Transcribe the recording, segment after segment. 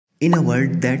In a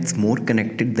world that's more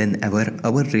connected than ever,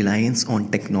 our reliance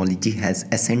on technology has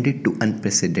ascended to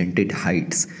unprecedented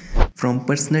heights. From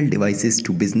personal devices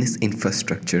to business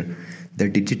infrastructure, the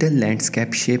digital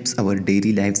landscape shapes our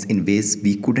daily lives in ways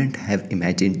we couldn't have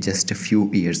imagined just a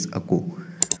few years ago.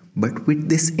 But with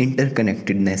this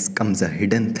interconnectedness comes a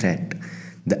hidden threat,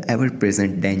 the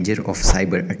ever-present danger of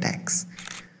cyber attacks.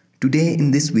 Today in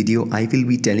this video, I will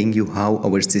be telling you how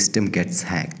our system gets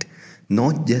hacked.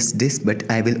 Not just this, but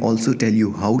I will also tell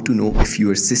you how to know if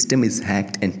your system is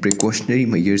hacked and precautionary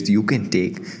measures you can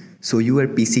take so your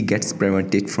PC gets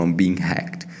prevented from being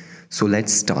hacked. So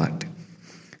let's start.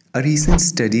 A recent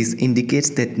studies indicates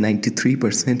that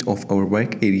 93% of our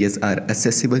work areas are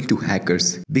accessible to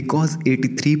hackers because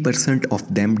 83%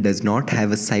 of them does not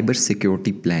have a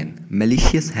cybersecurity plan.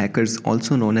 Malicious hackers,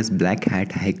 also known as black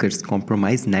hat hackers,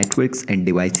 compromise networks and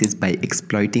devices by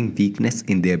exploiting weakness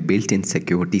in their built-in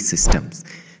security systems.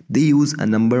 They use a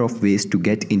number of ways to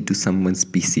get into someone's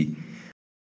PC.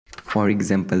 For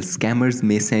example, scammers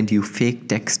may send you fake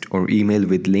text or email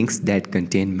with links that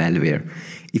contain malware.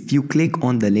 If you click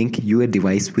on the link, your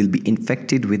device will be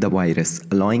infected with a virus,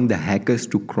 allowing the hackers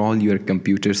to crawl your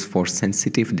computers for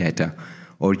sensitive data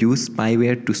or use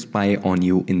spyware to spy on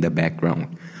you in the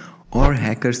background. Or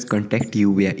hackers contact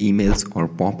you via emails or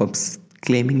pop-ups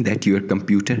claiming that your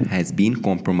computer has been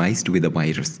compromised with a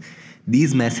virus.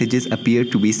 These messages appear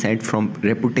to be sent from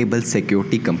reputable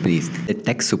security companies. The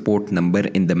tech support number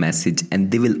in the message,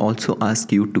 and they will also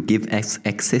ask you to give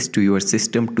access to your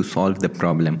system to solve the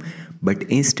problem, but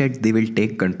instead they will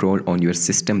take control on your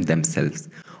system themselves.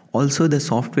 Also, the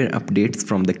software updates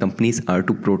from the companies are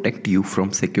to protect you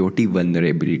from security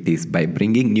vulnerabilities by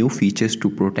bringing new features to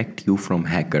protect you from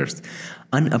hackers.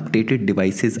 Unupdated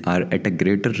devices are at a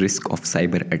greater risk of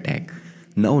cyber attack.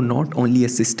 Now, not only a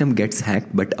system gets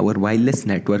hacked, but our wireless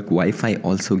network Wi-Fi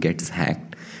also gets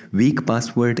hacked. Weak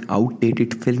password,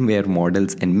 outdated firmware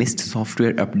models, and missed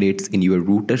software updates in your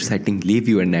router setting leave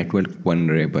your network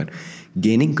vulnerable.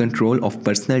 Gaining control of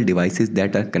personal devices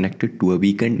that are connected to a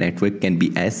weakened network can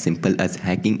be as simple as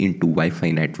hacking into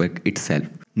Wi-Fi network itself.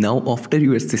 Now, after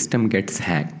your system gets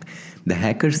hacked, the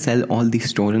hackers sell all the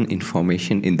stolen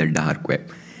information in the dark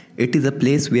web. It is a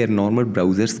place where normal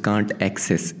browsers can't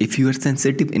access. If your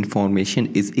sensitive information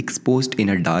is exposed in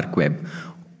a dark web,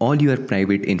 all your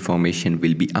private information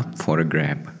will be up for a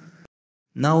grab.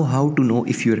 Now, how to know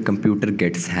if your computer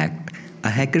gets hacked? A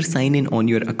hacker signs in on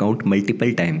your account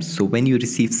multiple times, so when you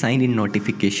receive sign-in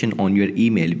notification on your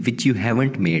email which you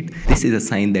haven't made, this is a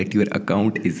sign that your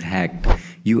account is hacked.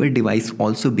 Your device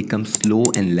also becomes slow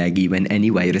and laggy when any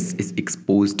virus is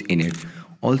exposed in it.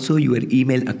 Also, your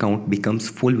email account becomes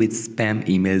full with spam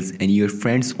emails, and your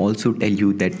friends also tell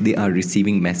you that they are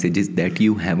receiving messages that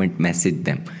you haven't messaged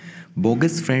them.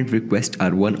 Bogus friend requests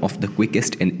are one of the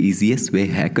quickest and easiest way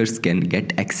hackers can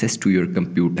get access to your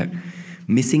computer.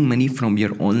 Missing money from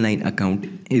your online account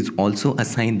is also a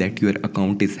sign that your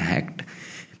account is hacked.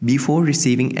 Before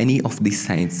receiving any of these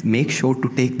signs, make sure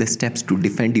to take the steps to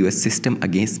defend your system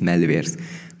against malwares.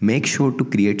 Make sure to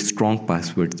create strong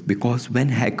passwords because when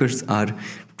hackers are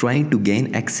trying to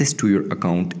gain access to your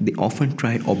account, they often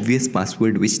try obvious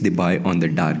password which they buy on the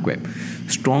dark web.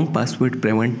 Strong password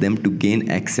prevent them to gain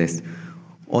access.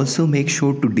 Also, make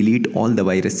sure to delete all the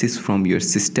viruses from your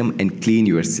system and clean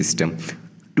your system.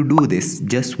 To do this,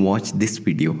 just watch this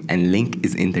video and link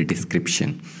is in the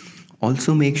description.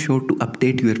 Also, make sure to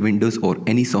update your Windows or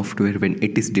any software when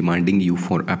it is demanding you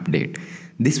for update.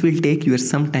 This will take you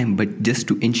some time, but just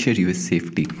to ensure your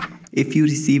safety. If you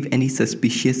receive any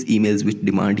suspicious emails which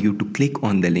demand you to click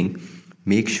on the link,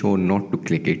 make sure not to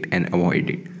click it and avoid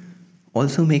it.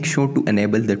 Also, make sure to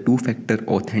enable the two-factor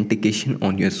authentication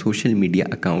on your social media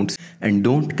accounts and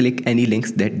don't click any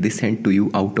links that they send to you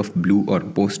out of blue or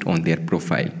post on their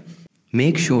profile.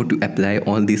 Make sure to apply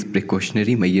all these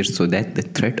precautionary measures so that the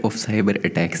threat of cyber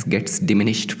attacks gets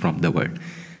diminished from the world.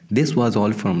 This was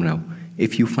all from now.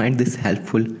 If you find this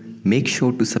helpful, make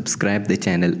sure to subscribe the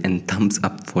channel and thumbs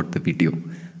up for the video.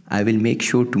 I will make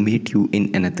sure to meet you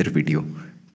in another video.